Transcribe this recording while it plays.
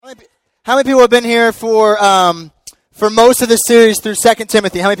How many people have been here for most of the series through 2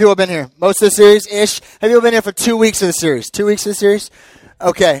 Timothy? How many people have been here? Most of the series-ish? Have people been here for 2 weeks of the series? 2 weeks of the series?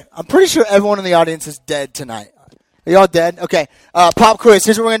 Okay. I'm pretty sure everyone in the audience is dead tonight. Are you all dead? Okay. Pop quiz.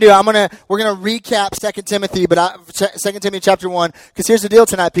 Here's what we're gonna do. We're gonna recap 2 Timothy, 2 Timothy chapter 1. Because here's the deal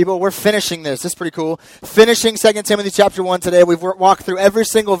tonight, people. We're finishing this. This is pretty cool. Finishing 2 Timothy chapter 1 today. We've walked through every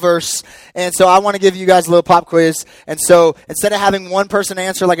single verse, and so I want to give you guys a little pop quiz. And so instead of having one person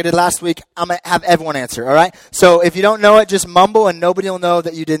answer like I did last week, I'm gonna have everyone answer. All right. So if you don't know it, just mumble, and nobody will know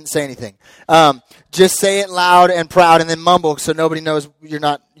that you didn't say anything. Just say it loud and proud, and then mumble so nobody knows you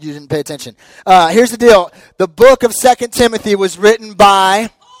didn't pay attention. Here's the deal. The book of 2 Timothy was written by...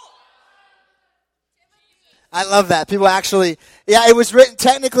 I love that. People actually... Yeah,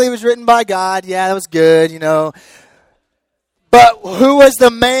 technically it was written by God. Yeah, that was good, you know. But who was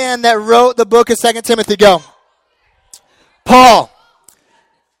the man that wrote the book of 2 Timothy? Go. Paul.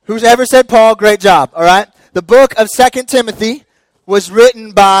 Who's ever said Paul? Great job, all right? The book of 2 Timothy was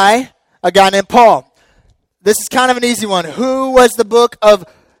written by a guy named Paul. This is kind of an easy one. Who was the book of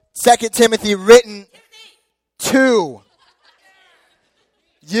 2 Timothy written to?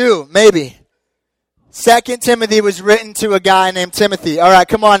 You, maybe. 2 Timothy was written to a guy named Timothy. All right,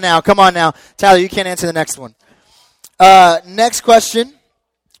 come on now. Tyler, you can't answer the next one. Next question.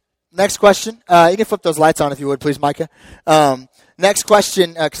 You can flip those lights on if you would, please, Micah. Next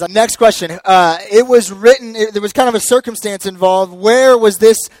question. It was written, there was kind of a circumstance involved. Where was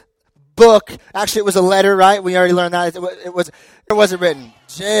this book? Actually, it was a letter, right? We already learned that. Where was it written?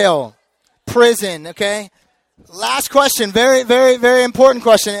 Jail. Prison, okay? Last question, very, very, very important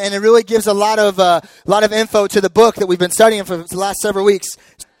question, and it really gives a lot of info to the book that we've been studying for the last several weeks.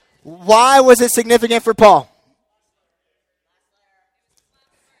 Why was it significant for Paul?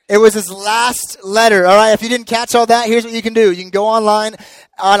 It was his last letter. All right, if you didn't catch all that, here's what you can do. You can go online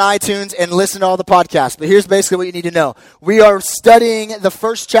on iTunes and listen to all the podcasts. But here's basically what you need to know. We are studying the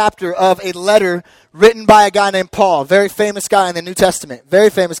first chapter of a letter written by a guy named Paul, very famous guy in the New Testament. Very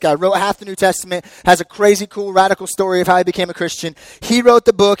famous guy. Wrote half the New Testament, has a crazy, cool, radical story of how he became a Christian. He wrote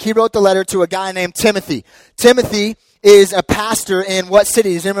the book. He wrote the letter to a guy named Timothy. Timothy is a pastor in what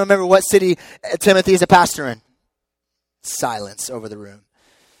city? Does anyone remember what city Timothy is a pastor in? Silence over the room.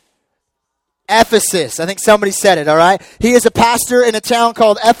 Ephesus. I think somebody said it, all right? He is a pastor in a town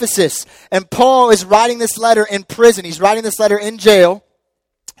called Ephesus. And Paul is writing this letter in prison. He's writing this letter in jail.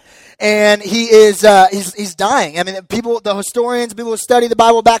 And he is he's dying. I mean, the historians, people who study the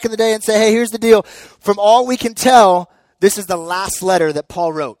Bible back in the day and say, hey, here's the deal. From all we can tell, this is the last letter that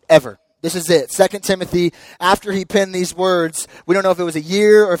Paul wrote, ever. This is it. 2 Timothy, after he penned these words, we don't know if it was a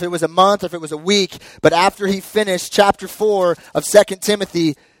year or if it was a month or if it was a week, but after he finished chapter 4 of 2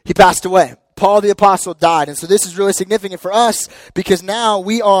 Timothy, he passed away. Paul the Apostle died. And so this is really significant for us because now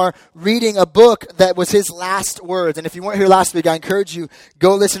we are reading a book that was his last words. And if you weren't here last week, I encourage you,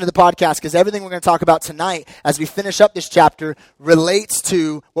 go listen to the podcast because everything we're going to talk about tonight as we finish up this chapter relates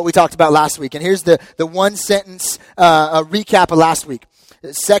to what we talked about last week. And here's the one sentence recap of last week.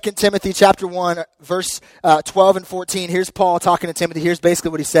 2 Timothy chapter 1, verse 12 and 14. Here's Paul talking to Timothy. Here's basically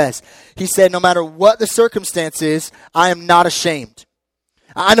what he says. He said, no matter what the circumstance is, I am not ashamed.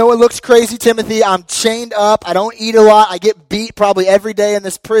 I know it looks crazy, Timothy. I'm chained up. I don't eat a lot. I get beat probably every day in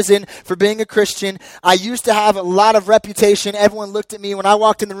this prison for being a Christian. I used to have a lot of reputation. Everyone looked at me when I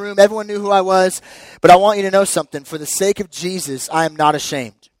walked in the room. Everyone knew who I was. But I want you to know something. For the sake of Jesus, I am not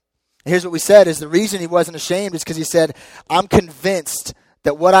ashamed. And here's what we said is the reason he wasn't ashamed is because he said, I'm convinced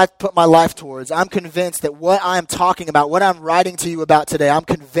that what I put my life towards, I'm convinced that what I'm talking about, what I'm writing to you about today, I'm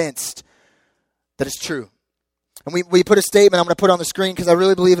convinced that it's true. And we put a statement I'm going to put on the screen because I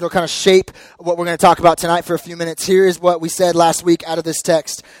really believe it'll kind of shape what we're going to talk about tonight for a few minutes. Here is what we said last week out of this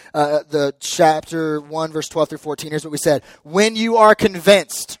text, the chapter 1, verse 12 through 14. Here's what we said. When you are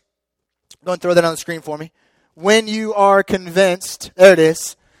convinced, go and throw that on the screen for me. When you are convinced, there it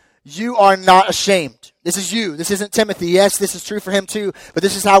is, you are not ashamed. This is you. This isn't Timothy. Yes, this is true for him too, but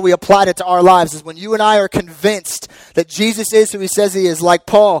this is how we applied it to our lives, is when you and I are convinced that Jesus is who he says he is, like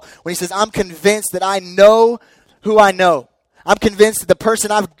Paul, when he says, I'm convinced that I know who I know. I'm convinced that the person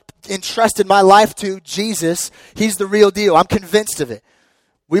I've entrusted my life to, Jesus, he's the real deal. I'm convinced of it.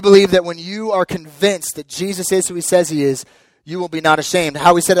 We believe that when you are convinced that Jesus is who he says he is, you will be not ashamed.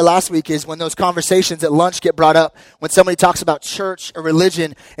 How we said it last week is when those conversations at lunch get brought up, when somebody talks about church or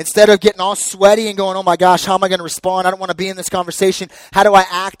religion, instead of getting all sweaty and going, oh my gosh, how am I going to respond? I don't want to be in this conversation. How do I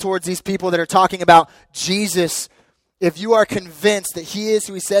act towards these people that are talking about Jesus? If you are convinced that he is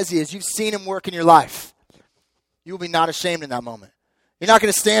who he says he is, you've seen him work in your life, you will be not ashamed in that moment. You're not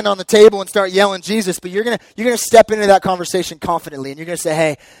going to stand on the table and start yelling Jesus, but you're going to step into that conversation confidently, and you're going to say,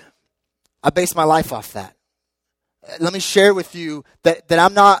 hey, I base my life off that. Let me share with you that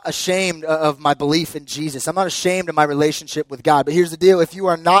I'm not ashamed of my belief in Jesus. I'm not ashamed of my relationship with God. But here's the deal. If you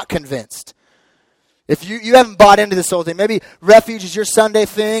are not convinced, if you haven't bought into this whole thing, maybe Refuge is your Sunday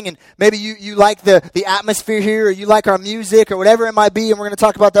thing, and maybe you like the atmosphere here, or you like our music, or whatever it might be, and we're going to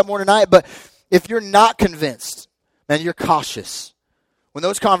talk about that more tonight. But if you're not convinced, man, you're cautious. When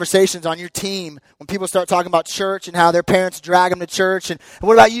those conversations on your team, when people start talking about church and how their parents drag them to church, and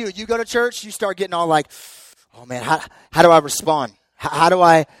what about you? You go to church, you start getting all like, oh man, how do I respond? How do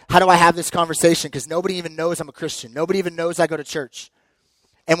I have this conversation? Because nobody even knows I'm a Christian. Nobody even knows I go to church.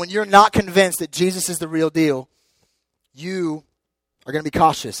 And when you're not convinced that Jesus is the real deal, you are going to be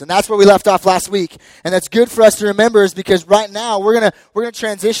cautious. And that's where we left off last week. And that's good for us to remember, is because right now we're going to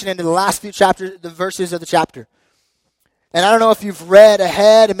transition into the last few chapters, the verses of the chapter. And I don't know if you've read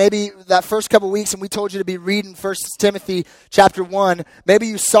ahead, and maybe that first couple of weeks, and we told you to be reading 1 Timothy chapter 1, maybe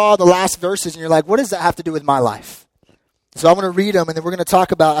you saw the last verses and you're like, what does that have to do with my life? So I'm going to read them, and then we're going to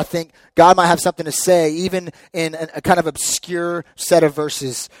talk about, I think God might have something to say, even in a kind of obscure set of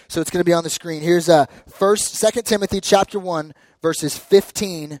verses. So it's going to be on the screen. Here's 2 Timothy chapter 1, verses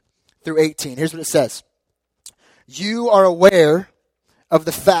 15 through 18. Here's what it says. You are aware of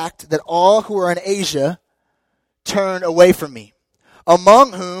the fact that all who are in Asia turn away from me,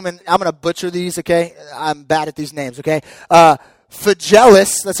 among whom, and I'm going to butcher these, okay? I'm bad at these names, okay?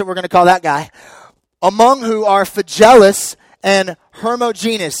 Phygellus, that's what we're going to call that guy. Among who are Phygellus and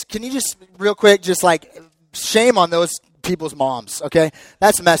Hermogenes. Can you just, real quick, just like, shame on those people's moms, okay?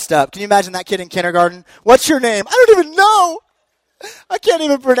 That's messed up. Can you imagine that kid in kindergarten? What's your name? I don't even know. I can't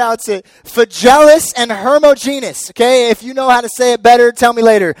even pronounce it. Phygellus and Hermogenes, okay? If you know how to say it better, tell me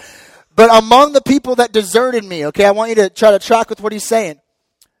later. But among the people that deserted me, okay, I want you to try to track with what he's saying,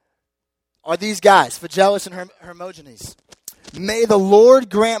 are these guys, Phygellus and Hermogenes. May the Lord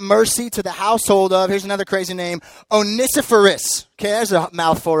grant mercy to the household of, here's another crazy name, Onesiphorus. Okay, there's a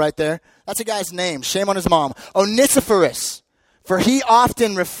mouthful right there. That's a guy's name. Shame on his mom. Onesiphorus. For he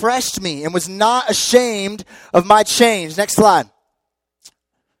often refreshed me and was not ashamed of my chains. Next slide.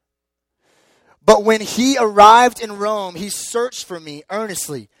 But when he arrived in Rome, he searched for me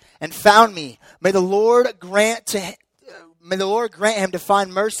earnestly and found me. May the Lord grant him to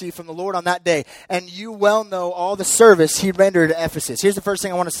find mercy from the Lord on that day. And you well know all the service he rendered to Ephesus. Here's the first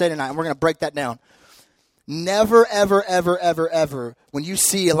thing I want to say tonight, and we're going to break that down. Never, ever, ever, ever, ever, when you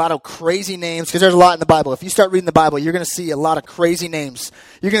see a lot of crazy names, because there's a lot in the Bible. If you start reading the Bible, you're going to see a lot of crazy names.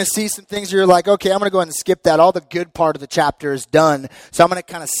 You're going to see some things where you're like, okay, I'm going to go ahead and skip that. All the good part of the chapter is done. So I'm going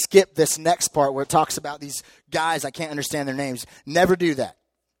to kind of skip this next part where it talks about these guys. I can't understand their names. Never do that.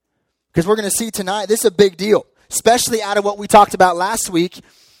 Because we're going to see tonight, this is a big deal. Especially out of what we talked about last week,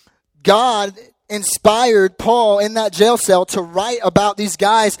 God inspired Paul in that jail cell to write about these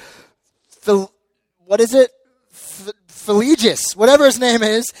guys. Philologus, whatever his name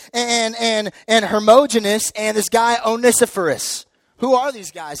is, and Hermogenes, and this guy Onesiphorus. Who are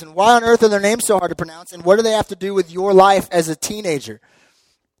these guys, and why on earth are their names so hard to pronounce, and what do they have to do with your life as a teenager?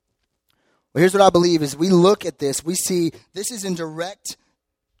 Well, here's what I believe is we look at this, we see this is in direct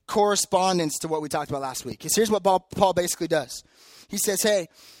correspondence to what we talked about last week. Because here's what Paul basically does. He says, hey,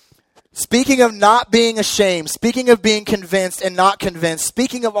 speaking of not being ashamed, speaking of being convinced and not convinced,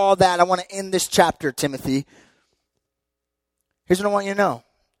 speaking of all that, I want to end this chapter, Timothy. Here's what I want you to know.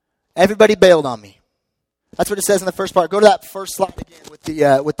 Everybody bailed on me. That's what it says in the first part. Go to that first slide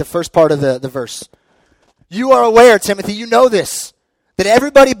again with the first part of the verse. You are aware, Timothy, you know this, that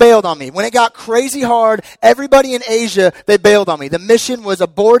everybody bailed on me. When it got crazy hard, everybody in Asia, they bailed on me. The mission was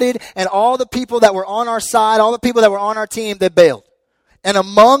aborted, and all the people that were on our side, all the people that were on our team, they bailed. And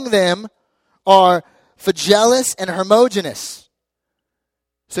among them are Phygellus and Hermogenes.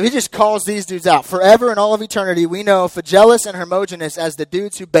 So he just calls these dudes out. Forever and all of eternity, we know Phygellus and Hermogenes as the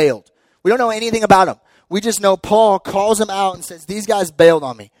dudes who bailed. We don't know anything about them. We just know Paul calls them out and says, these guys bailed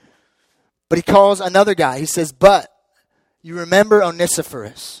on me. But he calls another guy. He says, but you remember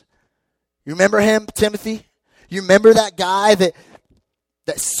Onesiphorus. You remember him, Timothy? You remember that guy that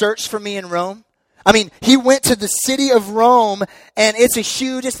searched for me in Rome? I mean, he went to the city of Rome, and it's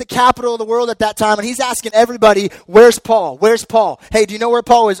the capital of the world at that time, and he's asking everybody, where's Paul? Where's Paul? Hey, do you know where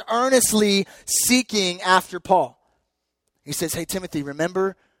Paul is? Earnestly seeking after Paul. He says, hey, Timothy,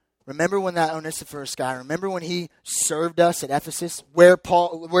 remember when that Onesiphorus guy, remember when he served us at Ephesus, where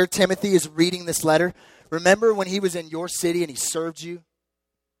Timothy is reading this letter? Remember when he was in your city and he served you?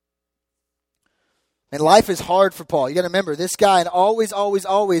 And life is hard for Paul. You got to remember, this guy, and always,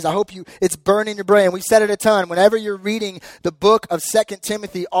 I hope it's burned in your brain. We said it a ton. Whenever you're reading the book of 2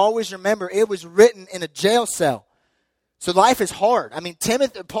 Timothy, always remember it was written in a jail cell. So life is hard. I mean,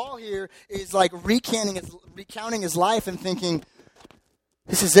 Paul here is like recounting his life and thinking,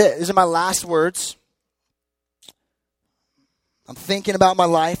 this is it. These are my last words. I'm thinking about my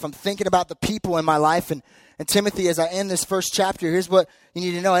life. I'm thinking about the people in my life. And Timothy, as I end this first chapter, here's what you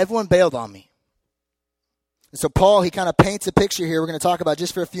need to know. Everyone bailed on me. And so Paul, he kind of paints a picture here we're going to talk about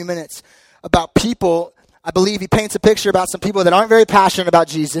just for a few minutes about people. I believe he paints a picture about some people that aren't very passionate about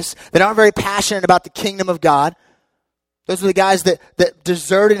Jesus, that aren't very passionate about the kingdom of God. Those are the guys that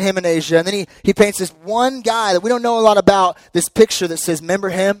deserted him in Asia. And then he paints this one guy that we don't know a lot about, this picture that says, remember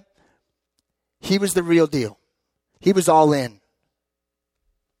him? He was the real deal. He was all in.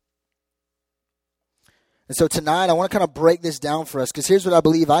 And so tonight, I want to kind of break this down for us, because here's what I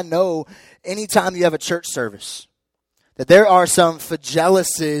believe. I know anytime you have a church service, that there are some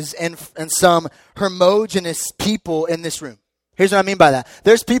Phygelluses and some Hermogenes people in this room. Here's what I mean by that.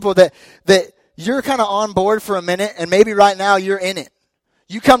 There's people that you're kind of on board for a minute, and maybe right now you're in it.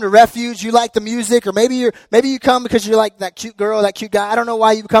 You come to Refuge, you like the music, or maybe you come because you're like that cute girl, that cute guy. I don't know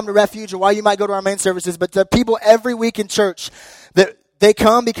why you come to Refuge or why you might go to our main services, but the people every week in church that they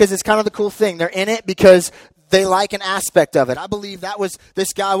come because it's kind of the cool thing. They're in it because they like an aspect of it. I believe that was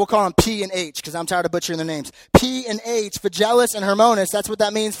this guy. We'll call him P and H because I'm tired of butchering their names. P and H, Phygellus and Hermogenes. That's what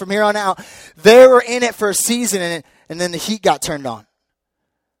that means from here on out. They were in it for a season, and then the heat got turned on.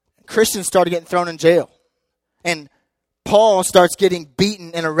 Christians started getting thrown in jail. And Paul starts getting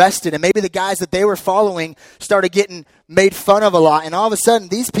beaten and arrested. And maybe the guys that they were following started getting made fun of a lot. And all of a sudden,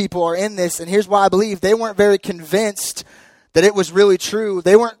 these people are in this. And here's why I believe they weren't very convinced that it was really true.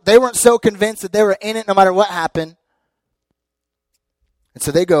 They weren't so convinced that they were in it no matter what happened. And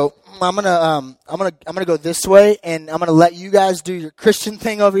so they go, I'm gonna go this way, and I'm gonna let you guys do your Christian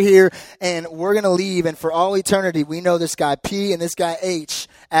thing over here, and we're gonna leave. And for all eternity, we know this guy P and this guy H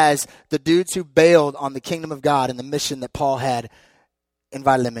as the dudes who bailed on the kingdom of God and the mission that Paul had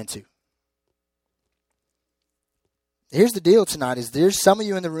invited them into. Here's the deal tonight: is there's some of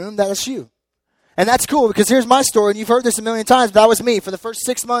you in the room that's you. And that's cool, because here's my story, and you've heard this a million times, but that was me. For the first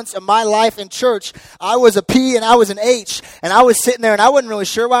 6 months of my life in church, I was a P and I was an H, and I was sitting there, and I wasn't really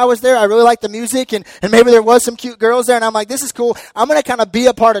sure why I was there. I really liked the music, and maybe there was some cute girls there, and I'm like, this is cool. I'm going to kind of be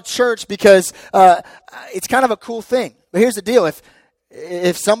a part of church because it's kind of a cool thing. But here's the deal.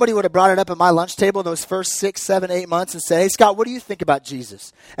 If somebody would have brought it up at my lunch table those first 6, 7, 8 months and said, hey, Scott, what do you think about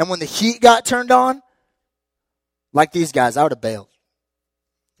Jesus? And when the heat got turned on, like these guys, I would have bailed.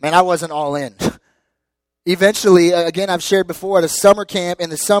 Man, I wasn't all in. Eventually, again, I've shared before, at a summer camp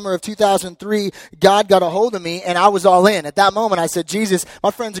in the summer of 2003, God got a hold of me, and I was all in. At that moment, I said, Jesus, my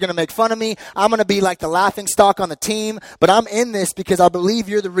friends are going to make fun of me. I'm going to be like the laughing stock on the team, but I'm in this because I believe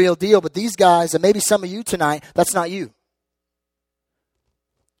you're the real deal. But these guys, and maybe some of you tonight, that's not you.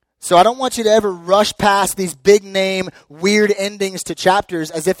 So I don't want you to ever rush past these big name, weird endings to chapters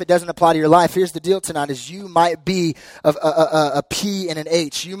as if it doesn't apply to your life. Here's the deal tonight: is you might be a P and an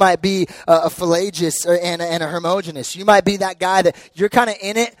H. You might be a Phygelus and a Hermogenes. You might be that guy that you're kind of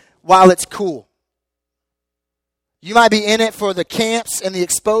in it while it's cool. You might be in it for the camps and the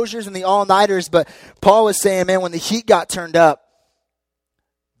exposures and the all-nighters, but Paul was saying, man, when the heat got turned up,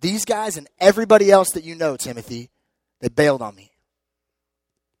 these guys and everybody else that you know, Timothy, they bailed on me.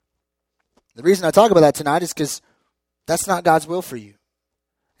 The reason I talk about that tonight is because that's not God's will for you.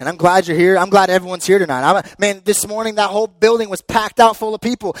 And I'm glad you're here. I'm glad everyone's here tonight. Man, this morning that whole building was packed out full of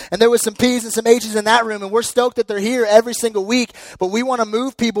people. And there was some P's and some H's in that room. And we're stoked that they're here every single week. But we want to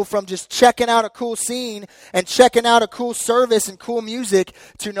move people from just checking out a cool scene and checking out a cool service and cool music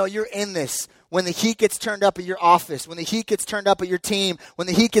to know you're in this. When the heat gets turned up at your office, when the heat gets turned up at your team, when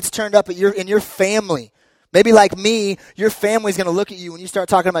the heat gets turned up in your family. Maybe like me, your family's going to look at you when you start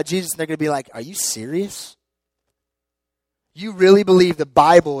talking about Jesus, and they're going to be like, are you serious? You really believe the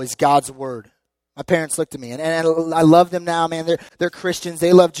Bible is God's word? My parents looked at me, and I love them now, man. They're Christians.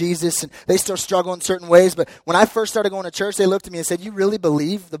 They love Jesus, and they still struggle in certain ways. But when I first started going to church, they looked at me and said, you really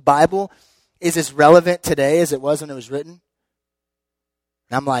believe the Bible is as relevant today as it was when it was written?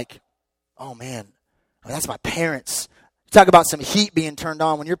 And I'm like, oh, man, that's my parents. Talk about some heat being turned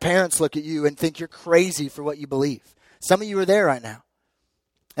on when your parents look at you and think you're crazy for what you believe. Some of you are there right now.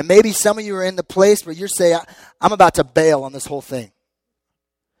 And maybe some of you are in the place where you're saying, I'm about to bail on this whole thing.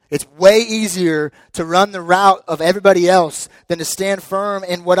 It's way easier to run the route of everybody else than to stand firm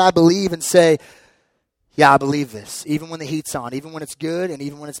in what I believe and say, yeah, I believe this. Even when the heat's on, even when it's good and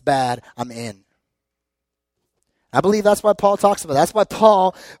even when it's bad, I'm in. I believe that's why Paul talks about it. That's why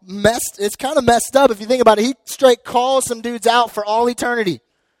Paul it's kind of messed up if you think about it. He straight calls some dudes out for all eternity.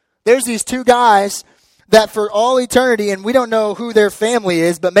 There's these two guys that for all eternity, and we don't know who their family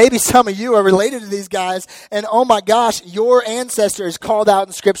is, but maybe some of you are related to these guys, and oh my gosh, your ancestor is called out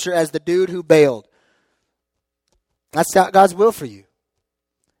in Scripture as the dude who bailed. That's God's will for you.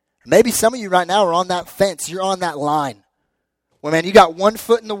 Maybe some of you right now are on that fence. You're on that line. Well, man, you got one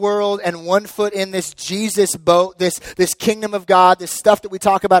foot in the world and one foot in this Jesus boat, this kingdom of God, this stuff that we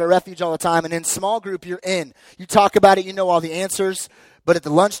talk about at Refuge all the time. And in small group, you're in. You talk about it, you know all the answers. But at the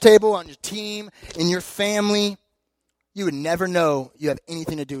lunch table, on your team, in your family, you would never know you have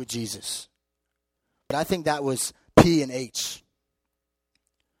anything to do with Jesus. But I think that was P and H.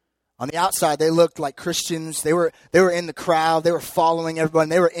 On the outside, they looked like Christians. They were in the crowd. They were following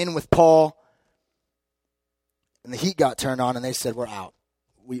everybody. They were in with Paul. And the heat got turned on, and they said, we're out.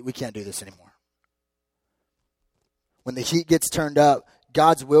 We can't do this anymore. When the heat gets turned up,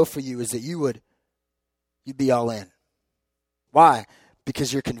 God's will for you is that you'd be all in. Why?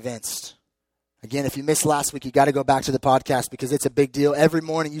 Because you're convinced. Again, if you missed last week, you got to go back to the podcast because it's a big deal. Every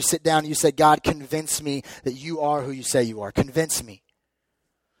morning you sit down and you say, God, convince me that you are who you say you are. Convince me.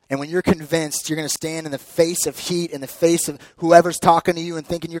 And when you're convinced, you're going to stand in the face of heat, in the face of whoever's talking to you and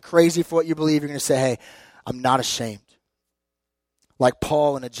thinking you're crazy for what you believe. You're going to say, hey, I'm not ashamed. Like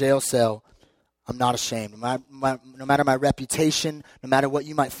Paul in a jail cell, I'm not ashamed. No matter my reputation, no matter what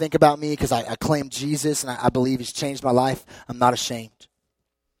you might think about me, because I claim Jesus and I believe he's changed my life, I'm not ashamed.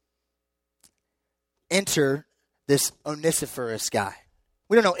 Enter this Onesiphorus guy.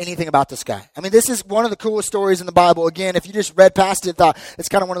 We don't know anything about this guy. I mean, this is one of the coolest stories in the Bible. Again, if you just read past it, thought it's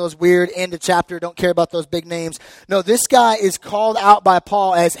kind of one of those weird end of chapter, don't care about those big names. No, this guy is called out by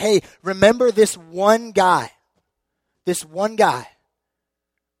Paul as, hey, remember this one guy. This one guy.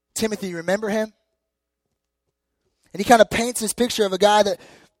 Timothy, you remember him? And he kind of paints this picture of a guy that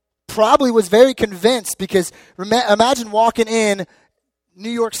probably was very convinced because imagine walking in New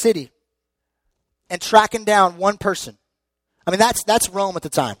York City and tracking down one person. I mean, that's Rome at the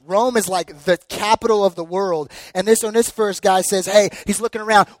time. Rome is like the capital of the world. And this Onesiphorus guy says, hey, he's looking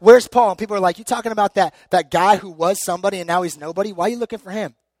around. Where's Paul? And people are like, you talking about that guy who was somebody and now he's nobody? Why are you looking for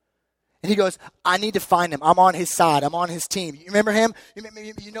him? And he goes, I need to find him. I'm on his side. I'm on his team. You remember him?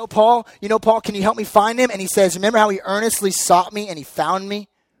 You know Paul? You know Paul? Can you help me find him? And he says, remember how he earnestly sought me and he found me?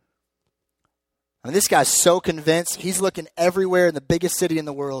 I mean, this guy's so convinced. He's looking everywhere in the biggest city in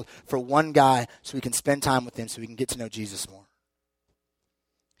the world for one guy so he can spend time with him so he can get to know Jesus more.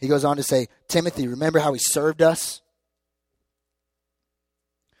 He goes on to say, Timothy, remember how he served us?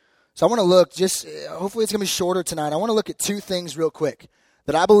 So I want to look hopefully it's going to be shorter tonight. I want to look at two things real quick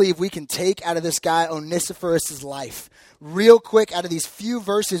that I believe we can take out of this guy Onesiphorus' life. Real quick, out of these few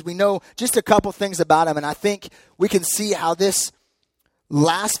verses, we know just a couple things about him, and I think we can see how this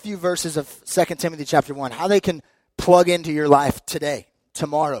last few verses of 2 Timothy chapter 1, how they can plug into your life today,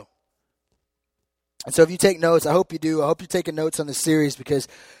 tomorrow. And so if you take notes, I hope you do. I hope you're taking notes on this series because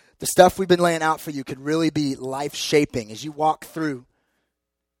the stuff we've been laying out for you could really be life-shaping as you walk through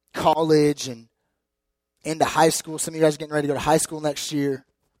college and into high school. Some of you guys are getting ready to go to high school next year.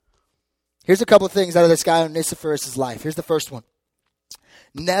 Here's a couple of things out of this guy Onesiphorus' life. Here's the first one.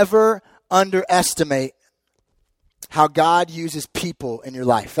 Never underestimate how God uses people in your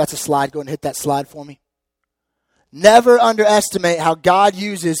life. That's a slide. Go ahead and hit that slide for me. Never underestimate how God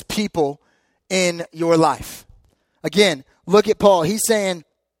uses people in your life. Again, look at Paul. He's saying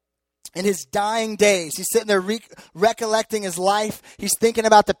in his dying days, he's sitting there recollecting his life. He's thinking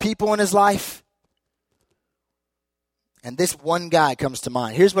about the people in his life. And this one guy comes to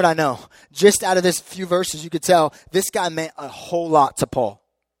mind. Here's what I know. Just out of this few verses, you could tell this guy meant a whole lot to Paul.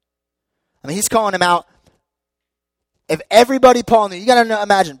 I mean, he's calling him out. If everybody Paul knew, you got to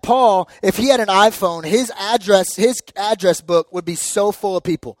imagine, Paul, if he had an iPhone, his address book would be so full of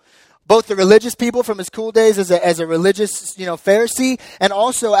people. Both the religious people from his cool days as a religious, Pharisee, and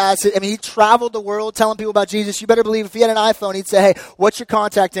also he traveled the world telling people about Jesus. You better believe if he had an iPhone, he'd say, hey, what's your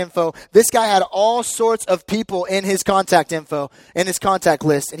contact info? This guy had all sorts of people in his contact info, in his contact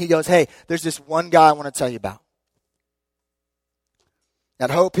list. And he goes, hey, there's this one guy I want to tell you about. At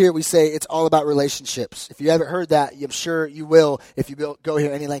Hope here, we say it's all about relationships. If you haven't heard that, I'm sure you will if you go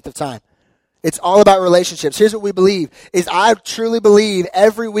here any length of time. It's all about relationships. Here's what we believe, is I truly believe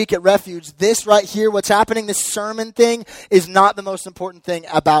every week at Refuge, this right here, what's happening, this sermon thing, is not the most important thing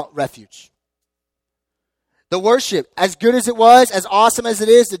about Refuge. The worship, as good as it was, as awesome as it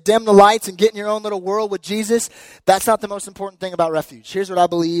is to dim the lights and get in your own little world with Jesus, that's not the most important thing about Refuge. Here's what I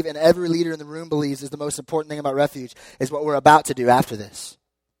believe, and every leader in the room believes is the most important thing about Refuge, is what we're about to do after this.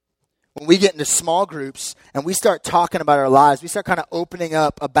 When we get into small groups and we start talking about our lives, we start kind of opening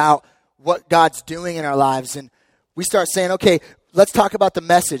up about what God's doing in our lives. And we start saying, okay, let's talk about the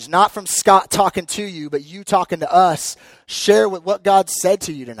message, not from Scott talking to you, but you talking to us. Share what God said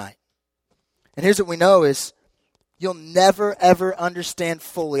to you tonight. And here's what we know is you'll never, ever understand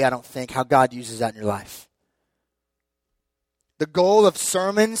fully, I don't think, how God uses that in your life. The goal of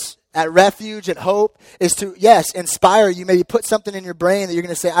sermons at Refuge, at Hope, is to, yes, inspire you. Maybe put something in your brain that you're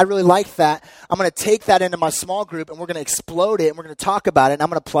going to say, I really like that. I'm going to take that into my small group, and we're going to explode it, and we're going to talk about it, and I'm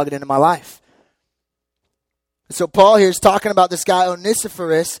going to plug it into my life. And so Paul here is talking about this guy,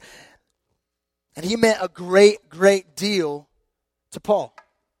 Onesiphorus, and he meant a great, great deal to Paul.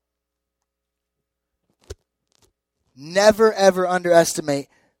 Never, ever underestimate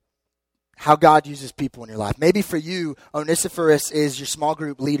how God uses people in your life. Maybe for you, Onesiphorus is your small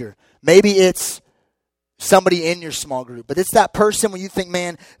group leader. Maybe it's somebody in your small group. But it's that person when you think,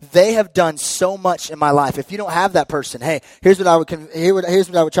 man, they have done so much in my life. If you don't have that person, hey, here's what I would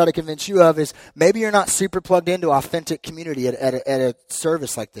try to convince you of is maybe you're not super plugged into authentic community at a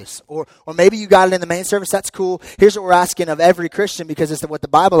service like this. Or maybe you got it in the main service. That's cool. Here's what we're asking of every Christian, because it's what the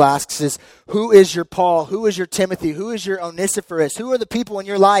Bible asks is, who is your Paul? Who is your Timothy? Who is your Onesiphorus? Who are the people in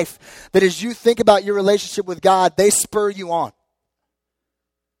your life that as you think about your relationship with God, they spur you on?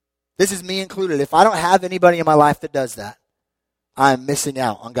 This is me included. If I don't have anybody in my life that does that, I'm missing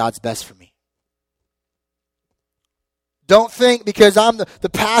out on God's best for me. Don't think because I'm the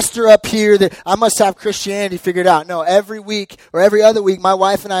pastor up here that I must have Christianity figured out. No, every week or every other week, my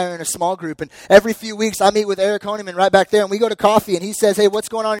wife and I are in a small group. And every few weeks, I meet with Eric Honeyman right back there. And we go to coffee. And he says, hey, what's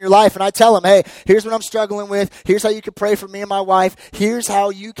going on in your life? And I tell him, hey, here's what I'm struggling with. Here's how you can pray for me and my wife. Here's how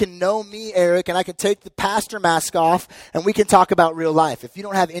you can know me, Eric. And I can take the pastor mask off. And we can talk about real life. If you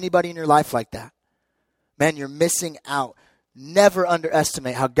don't have anybody in your life like that, man, you're missing out. Never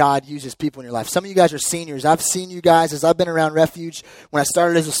underestimate how God uses people in your life. Some of you guys are seniors. I've seen you guys as I've been around Refuge when I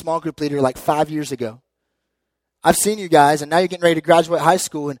started as a small group leader like 5 years ago. I've seen you guys, and now you're getting ready to graduate high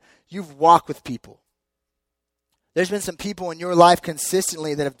school, and you've walked with people. There's been some people in your life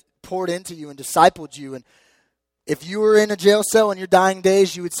consistently that have poured into you and discipled you. And if you were in a jail cell in your dying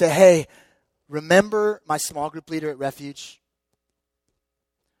days, you would say, hey, remember my small group leader at Refuge?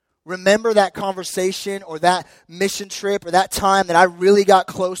 Remember that conversation or that mission trip or that time that I really got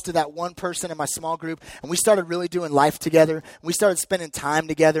close to that one person in my small group and we started really doing life together and we started spending time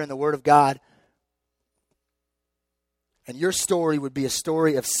together in the Word of God. And your story would be a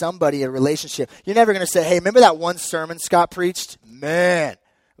story of somebody, a relationship. You're never going to say, hey, remember that one sermon Scott preached? Man, it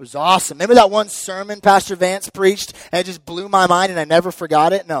was awesome. Remember that one sermon Pastor Vance preached and it just blew my mind and I never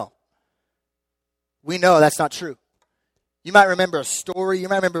forgot it? No. We know that's not true. You might remember a story, you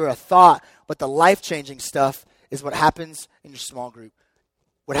might remember a thought, but the life-changing stuff is what happens in your small group.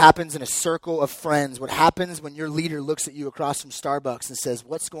 What happens in a circle of friends. What happens when your leader looks at you across from Starbucks and says,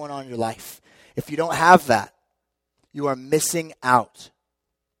 what's going on in your life? If you don't have that, you are missing out.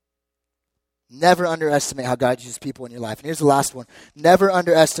 Never underestimate how God uses people in your life. And here's the last one. Never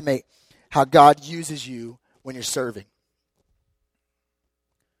underestimate how God uses you when you're serving.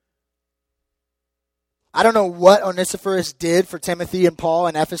 I don't know what Onesiphorus did for Timothy and Paul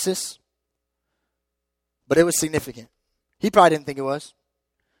in Ephesus, but it was significant. He probably didn't think it was.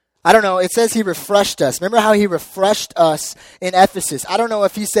 I don't know. It says he refreshed us. Remember how he refreshed us in Ephesus? I don't know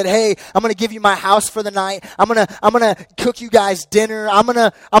if he said, hey, I'm going to give you my house for the night. I'm going to cook you guys dinner. I'm going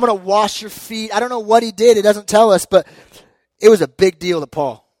to wash your feet. I don't know what he did. It doesn't tell us, but it was a big deal to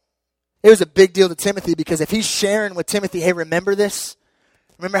Paul. It was a big deal to Timothy because if he's sharing with Timothy, hey, remember this?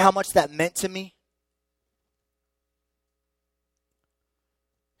 Remember how much that meant to me?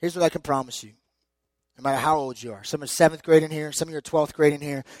 Here's what I can promise you. No matter how old you are. Some are 7th grade in here. Some of you are 12th grade in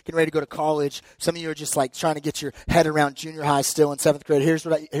here. Getting ready to go to college. Some of you are just like trying to get your head around junior high still in 7th grade. Here's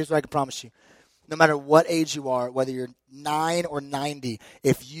what I can promise you. No matter what age you are, whether you're 9 or 90,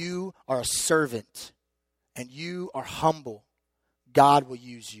 if you are a servant and you are humble, God will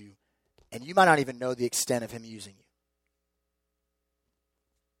use you. And you might not even know the extent of him using you.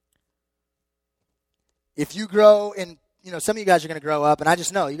 If you grow in some of you guys are going to grow up, and I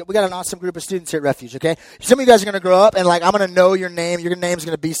just know, we got an awesome group of students here at Refuge, okay? Some of you guys are going to grow up, and I'm going to know your name. Your name's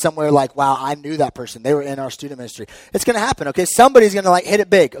going to be somewhere like, wow, I knew that person. They were in our student ministry. It's going to happen, okay? Somebody's going to hit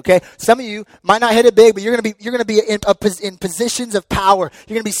it big, okay? Some of you might not hit it big, but you're going to be in positions of power.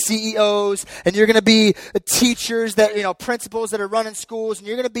 You're going to be CEOs, and you're going to be teachers principals that are running schools, and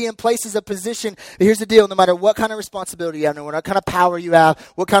you're going to be in places of position. But here's the deal. No matter what kind of responsibility you have, no matter what kind of power you have,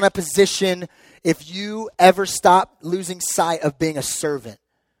 what kind of position, if you ever stop losing sight of being a servant,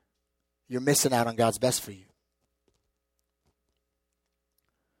 you're missing out on God's best for you.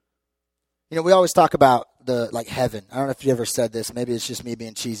 We always talk about heaven. I don't know if you ever said this. Maybe it's just me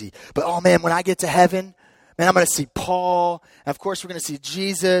being cheesy. But, oh, man, when I get to heaven, man, I'm going to see Paul. And of course, we're going to see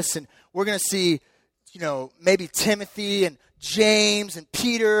Jesus. And we're going to see, maybe Timothy and James and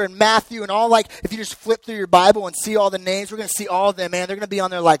Peter and Matthew and all, like, if you just flip through your Bible and see all the names, we're going to see all of them, man. They're going to be on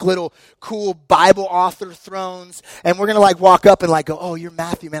their, like, little cool Bible author thrones. And we're going to, like, walk up and, like, go, oh, you're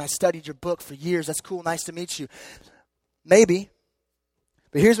Matthew, man. I studied your book for years. That's cool. Nice to meet you. Maybe.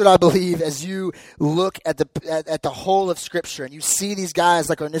 But here's what I believe as you look at the whole of Scripture and you see these guys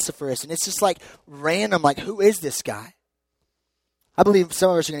like Onesiphorus, and it's just, like, random, like, who is this guy? I believe some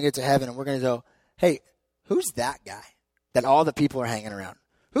of us are going to get to heaven and we're going to go, hey, who's that guy that all the people are hanging around?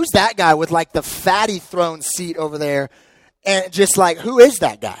 Who's that guy with, like, the fatty throne seat over there? And just like, who is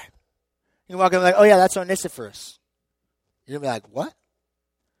that guy? You walk in like, oh, yeah, that's Onesiphorus. You're going to be like, what?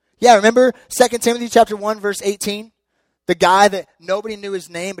 Yeah, remember 2 Timothy chapter 1, verse 18? The guy that nobody knew his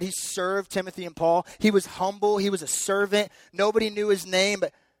name, but he served Timothy and Paul. He was humble. He was a servant. Nobody knew his name,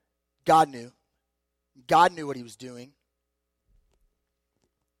 but God knew. God knew what he was doing.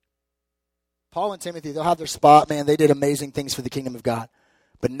 Paul and Timothy, they'll have their spot, man. They did amazing things for the kingdom of God.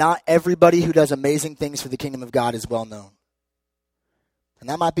 But not everybody who does amazing things for the kingdom of God is well known. And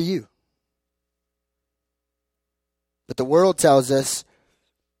that might be you. But the world tells us,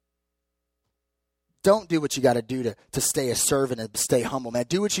 don't do what you got to do to stay a servant and stay humble, man.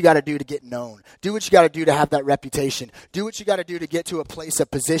 Do what you got to do to get known. Do what you got to do to have that reputation. Do what you got to do to get to a place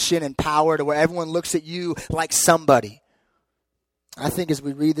of position and power to where everyone looks at you like somebody. I think as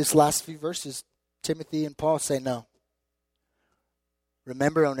we read this last few verses, Timothy and Paul say no.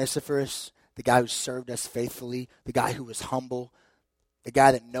 Remember Onesiphorus, the guy who served us faithfully, the guy who was humble, the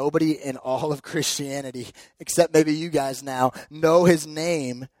guy that nobody in all of Christianity, except maybe you guys now, know his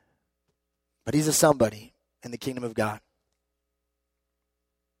name, but he's a somebody in the kingdom of God.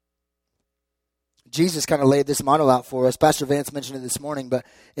 Jesus kind of laid this model out for us. Pastor Vance mentioned it this morning, but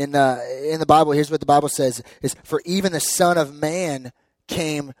in the Bible, here's what the Bible says, is for even the Son of Man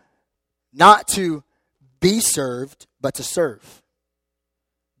came not to be served, but to serve.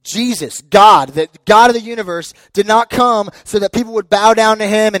 Jesus, God, the God of the universe, did not come so that people would bow down to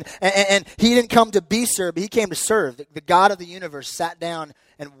him, and he didn't come to be served, but he came to serve. The God of the universe sat down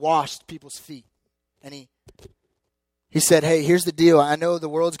and washed people's feet. And he said, hey, here's the deal. I know the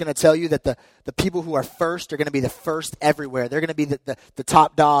world's going to tell you that the people who are first are going to be the first everywhere. They're going to be the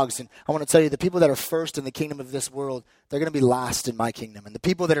top dogs. And I want to tell you, the people that are first in the kingdom of this world, they're going to be last in my kingdom. And the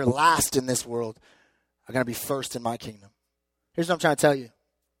people that are last in this world are going to be first in my kingdom. Here's what I'm trying to tell you.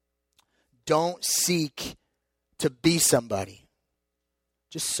 Don't seek to be somebody.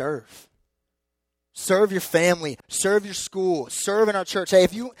 Just serve. Serve your family, serve your school, serve in our church. Hey,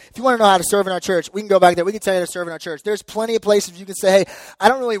 if you want to know how to serve in our church, we can go back there. We can tell you how to serve in our church. There's plenty of places you can say, hey, I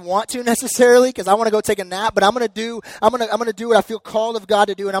don't really want to necessarily because I want to go take a nap, but I'm going to do what I feel called of God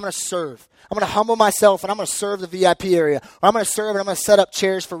to do, and I'm going to serve. I'm going to humble myself, and I'm going to serve the VIP area. Or I'm going to serve, and I'm going to set up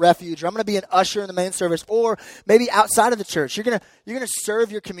chairs for refuge. Or I'm going to be an usher in the main service. Or maybe outside of the church, you're going to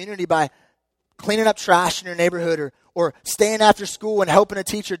serve your community by cleaning up trash in your neighborhood, or staying after school and helping a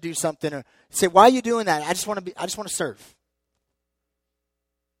teacher do something, or say, why are you doing that? I just want to serve.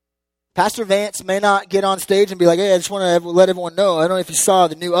 Pastor Vance may not get on stage and be like, hey, I just want to let everyone know. I don't know if you saw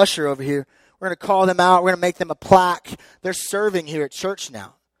the new usher over here. We're going to call them out. We're going to make them a plaque. They're serving here at church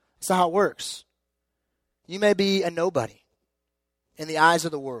now. That's not how it works. You may be a nobody in the eyes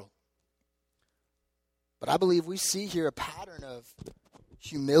of the world. But I believe we see here a pattern of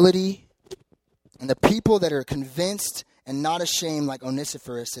humility. And the people that are convinced and not ashamed, like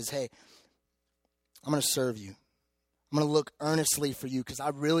Onesiphorus, says, hey, I'm going to serve you. I'm going to look earnestly for you because I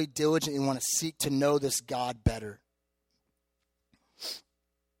really diligently want to seek to know this God better.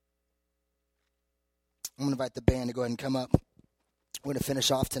 I'm going to invite the band to go ahead and come up. We're going to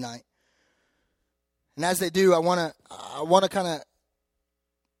finish off tonight. And as they do, I want to kind of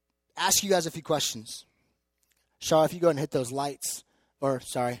ask you guys a few questions. Shaw, if you go ahead and hit those lights. Or,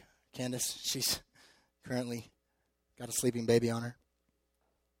 sorry, Candace, she's currently got a sleeping baby on her.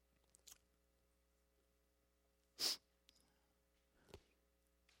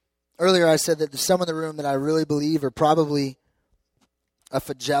 Earlier I said that there's some in the room that I really believe are probably a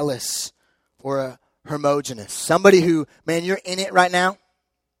Phygellus or a Hermogenes. Somebody who, man, you're in it right now.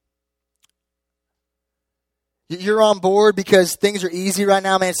 You're on board because things are easy right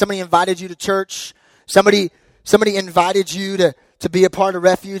now, man. Somebody invited you to church. Somebody invited you to be a part of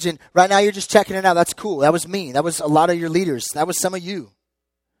Refuge, and right now you're just checking it out. That's cool. That was me. That was a lot of your leaders. That was some of you.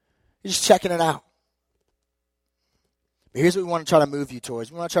 You're just checking it out. But here's what we want to try to move you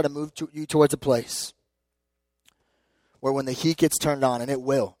towards. We want to try to move you towards a place where when the heat gets turned on, and it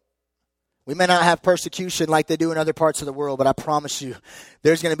will, We may not have persecution like they do in other parts of the world, but I promise you,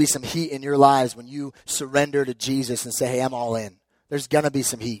 there's going to be some heat in your lives when you surrender to Jesus and say, hey, I'm all in. There's going to be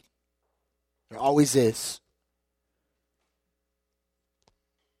some heat. There always is.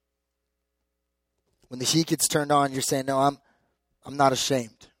 When the heat gets turned on, you're saying, no, I'm not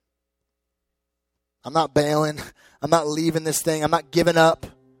ashamed. I'm not bailing. I'm not leaving this thing. I'm not giving up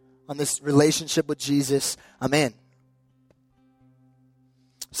on this relationship with Jesus. I'm in.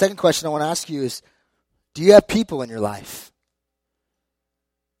 Second question I want to ask you is, do you have people in your life?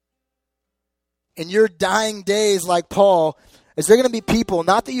 In your dying days like Paul, is there going to be people,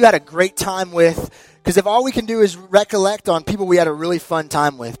 not that you had a great time with, because if all we can do is recollect on people we had a really fun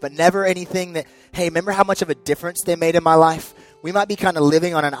time with, but never anything that, hey, remember how much of a difference they made in my life? We might be kind of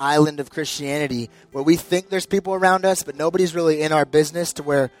living on an island of Christianity where we think there's people around us, but nobody's really in our business, to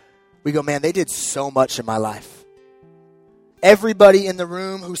where we go, man, they did so much in my life. Everybody in the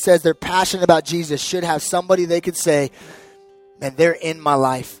room who says they're passionate about Jesus should have somebody they could say, man, they're in my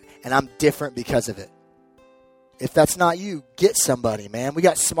life and I'm different because of it. If that's not you, get somebody, man. We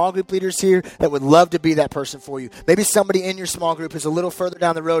got small group leaders here that would love to be that person for you. Maybe somebody in your small group who's a little further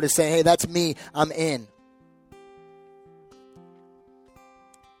down the road is saying, hey, that's me, I'm in.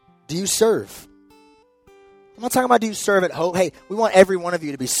 Do you serve? I'm not talking about do you serve at Hope. Hey, we want every one of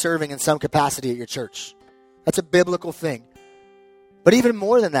you to be serving in some capacity at your church. That's a biblical thing. But even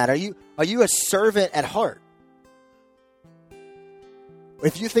more than that, are you a servant at heart?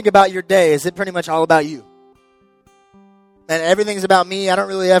 If you think about your day, is it pretty much all about you? And everything's about me. I don't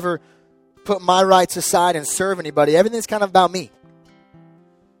really ever put my rights aside and serve anybody. Everything's kind of about me.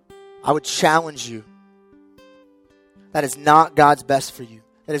 I would challenge you. That is not God's best for you.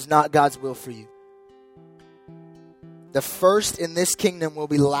 That is not God's will for you. The first in this kingdom will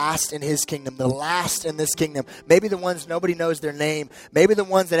be last in his kingdom. The last in this kingdom. Maybe the ones nobody knows their name. Maybe the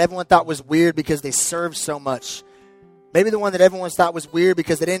ones that everyone thought was weird because they served so much. Maybe the one that everyone thought was weird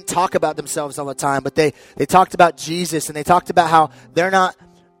because they didn't talk about themselves all the time, but they talked about Jesus, and they talked about how they're not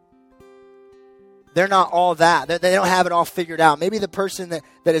all that. They don't have it all figured out. Maybe the person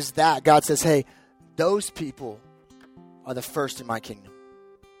that is that, God says, hey, those people are the first in my kingdom.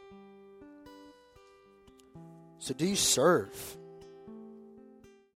 So do you serve?